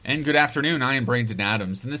And good afternoon, I am Brandon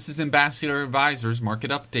Adams, and this is Ambassador Advisors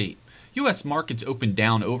Market Update. U.S. markets opened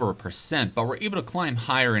down over 1%, but were able to climb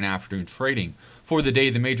higher in afternoon trading. For the day,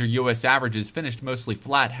 the major U.S. averages finished mostly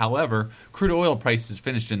flat. However, crude oil prices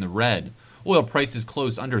finished in the red. Oil prices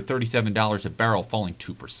closed under $37 a barrel, falling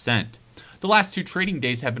 2%. The last two trading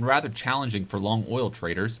days have been rather challenging for long oil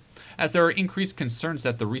traders, as there are increased concerns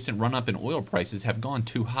that the recent run-up in oil prices have gone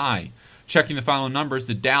too high. Checking the final numbers,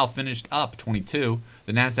 the Dow finished up 22,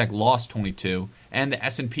 the Nasdaq lost 22, and the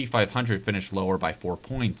S&P 500 finished lower by 4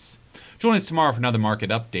 points. Join us tomorrow for another market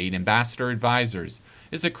update. Ambassador Advisors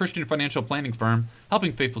is a Christian financial planning firm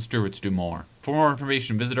helping faithful stewards do more. For more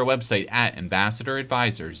information, visit our website at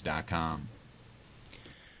ambassadoradvisors.com.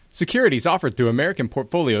 Securities offered through American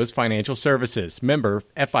Portfolios Financial Services, member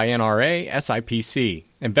FINRA SIPC.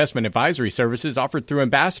 Investment advisory services offered through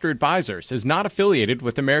Ambassador Advisors is not affiliated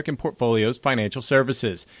with American Portfolios Financial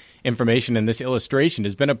Services. Information in this illustration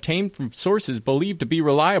has been obtained from sources believed to be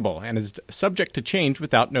reliable and is subject to change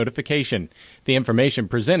without notification. The information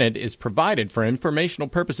presented is provided for informational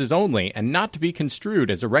purposes only and not to be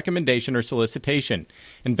construed as a recommendation or solicitation.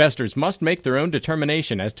 Investors must make their own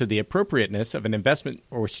determination as to the appropriateness of an investment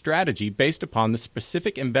or strategy based upon the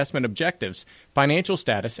specific investment objectives, financial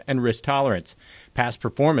status, and risk tolerance. Past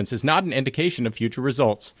performance is not an indication of future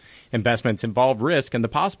results. Investments involve risk and the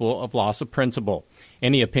possible of loss of principal.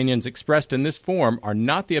 Any opinions expressed in this form are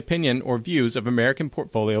not the opinion or views of American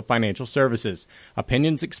Portfolio Financial Services.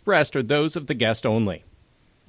 Opinions expressed are those of the guest only.